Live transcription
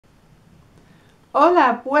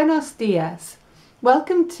Hola, buenos dias.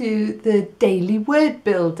 Welcome to the Daily Word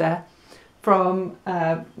Builder from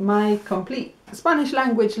my complete Spanish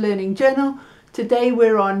language learning journal. Today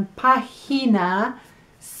we're on página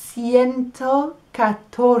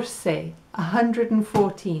 114,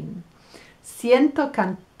 114.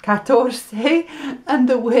 114, and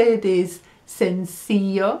the word is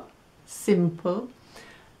sencillo, simple.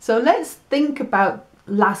 So let's think about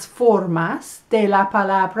las formas de la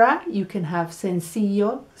palabra. You can have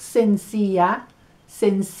sencillo, sencilla,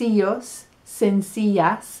 sencillos,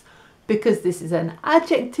 sencillas, because this is an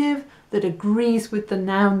adjective that agrees with the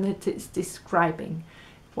noun that it's describing.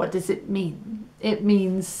 What does it mean? It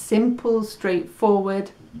means simple, straightforward.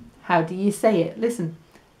 How do you say it? Listen.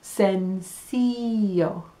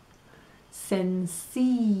 Sencillo,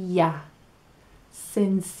 sencilla,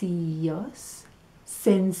 sencillos,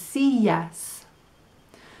 sencillas.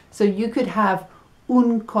 So you could have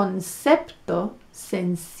un concepto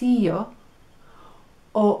sencillo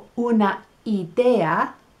o una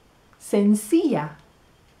idea sencilla.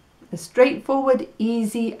 A straightforward,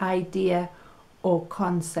 easy idea or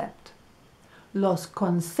concept. Los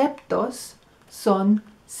conceptos son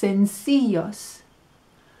sencillos.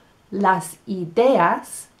 Las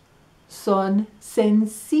ideas son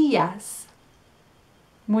sencillas.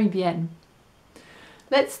 Muy bien.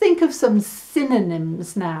 Let's think of some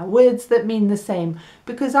synonyms now, words that mean the same,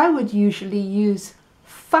 because I would usually use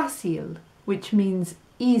fácil, which means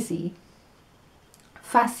easy.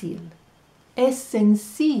 Fácil. Es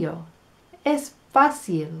sencillo. Es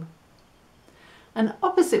fácil. And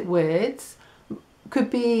opposite words could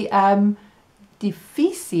be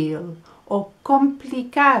difícil o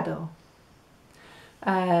complicado.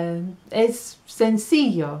 Es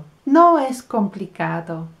sencillo. No es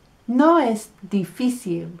complicado. No es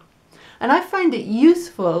difícil. And I find it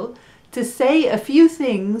useful to say a few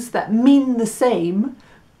things that mean the same,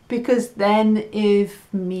 because then if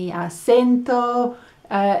mi acento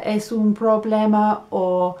es un problema,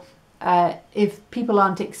 or if people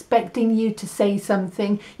aren't expecting you to say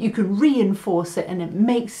something, you can reinforce it and it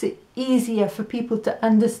makes it easier for people to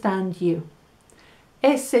understand you.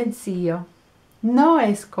 Es sencillo. No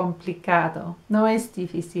es complicado. No es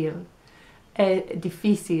difícil.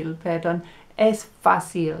 Difícil, perdón. Es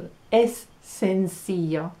fácil. Es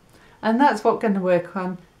sencillo. And that's what we're going to work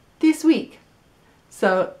on this week.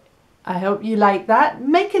 So I hope you like that.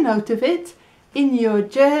 Make a note of it in your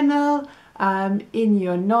journal, in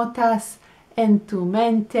your notas, en tu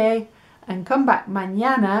mente, and come back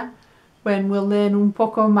mañana when we'll learn un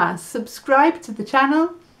poco más. Subscribe to the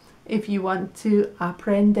channel if you want to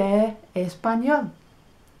aprender español.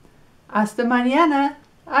 Hasta mañana.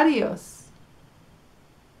 Adiós.